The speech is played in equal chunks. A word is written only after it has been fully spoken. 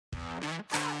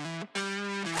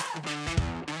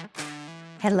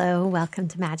Hello, welcome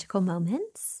to Magical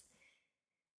Moments.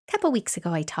 A couple weeks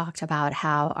ago, I talked about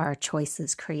how our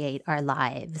choices create our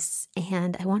lives,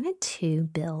 and I wanted to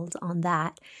build on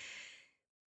that.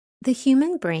 The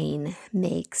human brain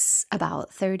makes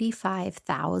about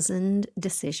 35,000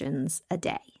 decisions a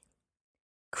day.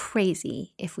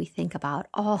 Crazy if we think about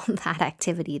all that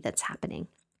activity that's happening.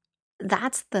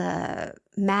 That's the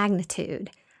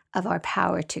magnitude of our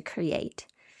power to create.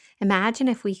 Imagine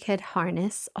if we could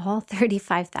harness all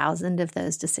 35,000 of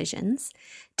those decisions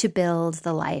to build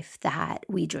the life that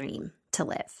we dream to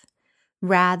live,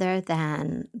 rather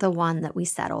than the one that we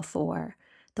settle for,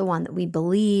 the one that we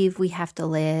believe we have to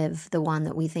live, the one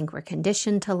that we think we're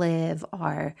conditioned to live.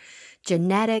 Our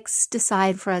genetics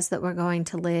decide for us that we're going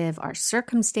to live. Our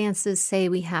circumstances say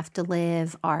we have to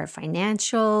live. Our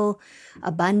financial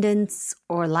abundance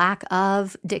or lack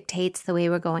of dictates the way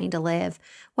we're going to live.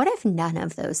 What if none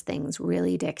of those things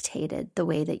really dictated the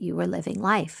way that you were living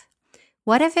life?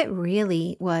 What if it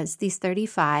really was these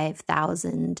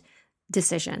 35,000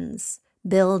 decisions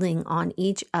building on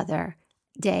each other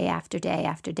day after day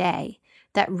after day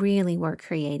that really were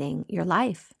creating your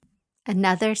life?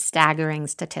 Another staggering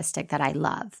statistic that I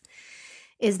love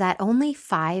is that only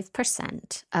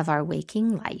 5% of our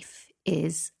waking life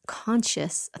is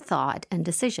conscious thought and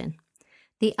decision.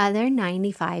 The other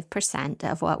 95%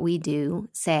 of what we do,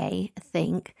 say,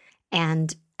 think,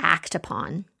 and act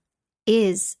upon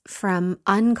is from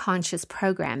unconscious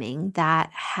programming that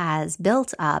has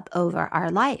built up over our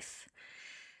life.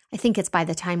 I think it's by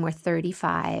the time we're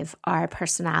 35, our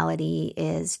personality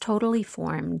is totally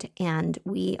formed, and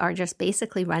we are just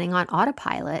basically running on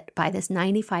autopilot by this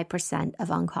 95%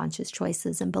 of unconscious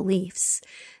choices and beliefs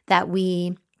that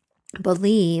we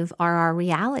believe are our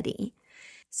reality.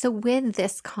 So with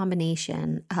this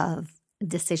combination of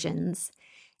decisions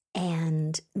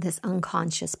and this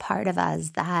unconscious part of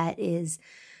us that is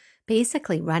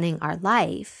basically running our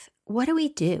life, what do we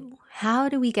do? How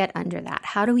do we get under that?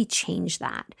 How do we change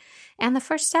that? And the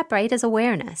first step, right, is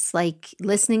awareness, like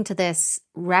listening to this,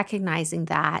 recognizing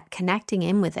that, connecting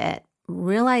in with it,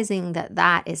 realizing that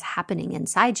that is happening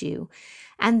inside you,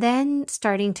 and then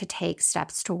starting to take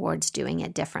steps towards doing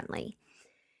it differently.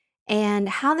 And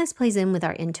how this plays in with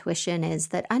our intuition is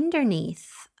that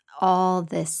underneath all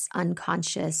this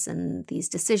unconscious and these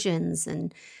decisions,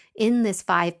 and in this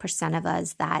 5% of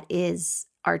us that is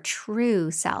our true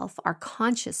self, our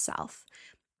conscious self,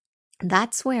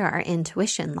 that's where our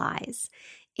intuition lies,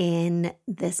 in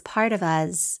this part of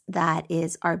us that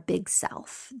is our big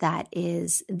self, that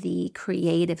is the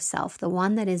creative self, the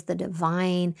one that is the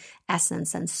divine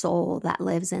essence and soul that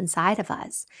lives inside of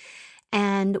us.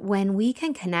 And when we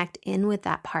can connect in with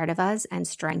that part of us and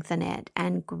strengthen it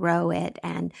and grow it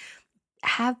and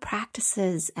have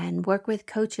practices and work with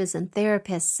coaches and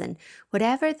therapists and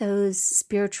whatever those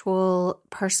spiritual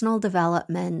personal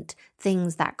development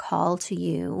things that call to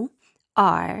you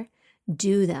are,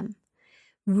 do them.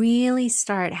 Really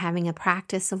start having a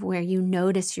practice of where you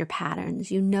notice your patterns,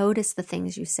 you notice the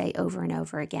things you say over and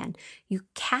over again. You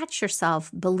catch yourself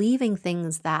believing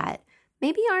things that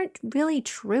maybe aren't really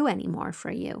true anymore for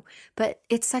you, but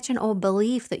it's such an old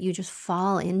belief that you just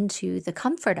fall into the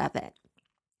comfort of it.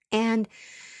 And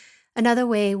another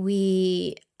way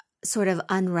we sort of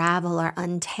unravel or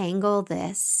untangle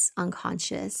this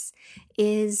unconscious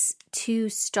is to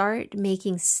start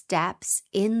making steps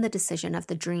in the decision of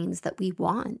the dreams that we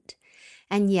want.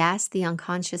 And yes, the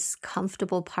unconscious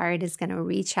comfortable part is going to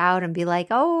reach out and be like,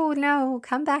 oh no,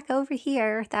 come back over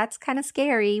here. That's kind of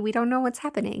scary. We don't know what's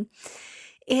happening.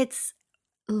 It's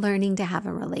learning to have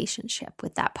a relationship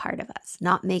with that part of us,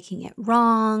 not making it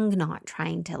wrong, not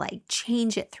trying to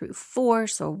change it through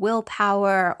force or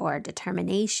willpower or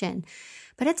determination,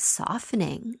 but it's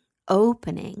softening,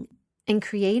 opening, and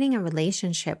creating a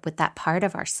relationship with that part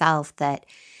of ourself that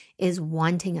is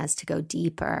wanting us to go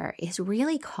deeper, is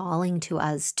really calling to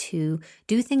us to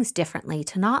do things differently,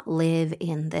 to not live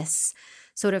in this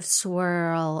sort of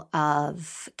swirl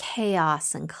of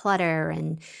chaos and clutter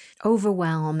and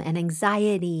overwhelm and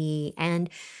anxiety and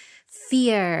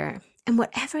fear and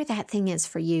whatever that thing is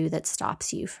for you that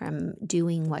stops you from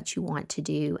doing what you want to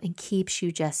do and keeps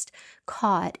you just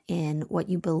caught in what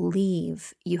you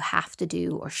believe you have to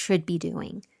do or should be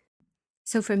doing.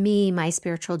 So for me, my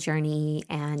spiritual journey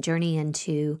and journey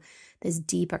into this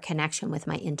deeper connection with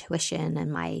my intuition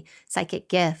and my psychic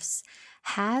gifts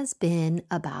has been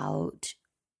about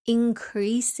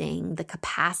increasing the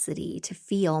capacity to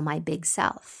feel my big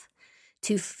self,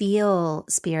 to feel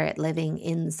spirit living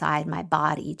inside my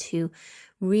body, to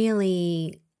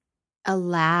really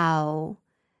allow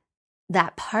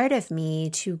that part of me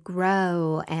to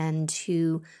grow and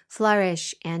to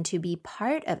flourish and to be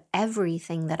part of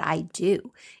everything that I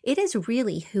do. It is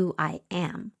really who I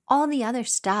am. All the other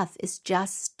stuff is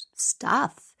just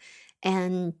stuff.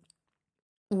 And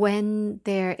when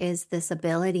there is this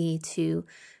ability to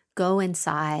go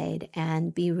inside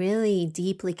and be really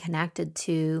deeply connected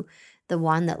to the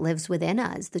one that lives within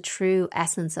us, the true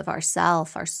essence of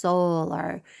ourself, our soul,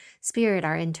 our spirit,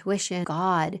 our intuition,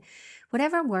 God,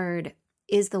 whatever word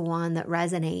is the one that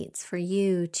resonates for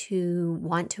you to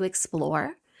want to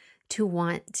explore, to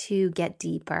want to get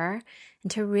deeper,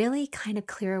 and to really kind of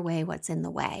clear away what's in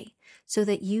the way so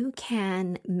that you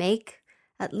can make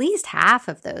at least half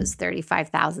of those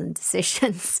 35,000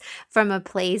 decisions from a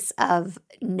place of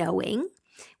knowing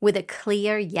with a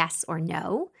clear yes or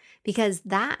no, because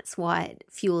that's what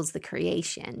fuels the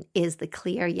creation, is the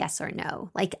clear yes or no.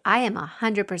 Like, I am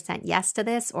 100% yes to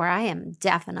this, or I am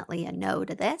definitely a no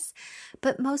to this.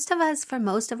 But most of us, for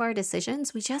most of our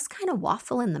decisions, we just kind of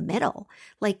waffle in the middle,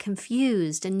 like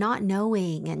confused and not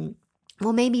knowing, and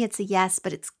well, maybe it's a yes,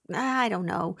 but it's, I don't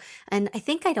know. And I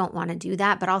think I don't want to do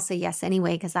that, but I'll say yes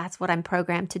anyway, because that's what I'm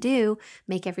programmed to do,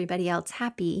 make everybody else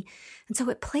happy. And so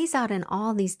it plays out in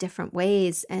all these different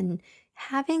ways. And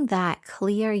having that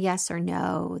clear yes or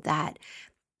no, that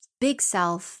big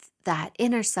self, that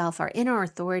inner self, our inner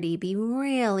authority be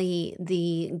really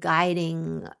the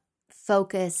guiding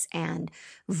focus and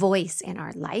voice in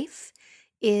our life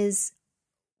is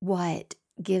what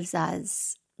gives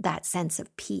us that sense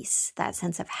of peace, that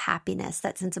sense of happiness,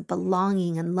 that sense of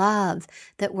belonging and love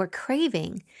that we're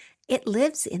craving. It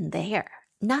lives in there.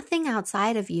 Nothing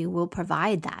outside of you will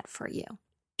provide that for you.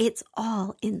 It's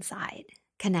all inside,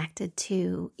 connected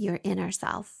to your inner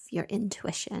self, your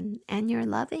intuition, and your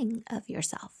loving of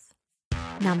yourself.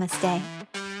 Namaste.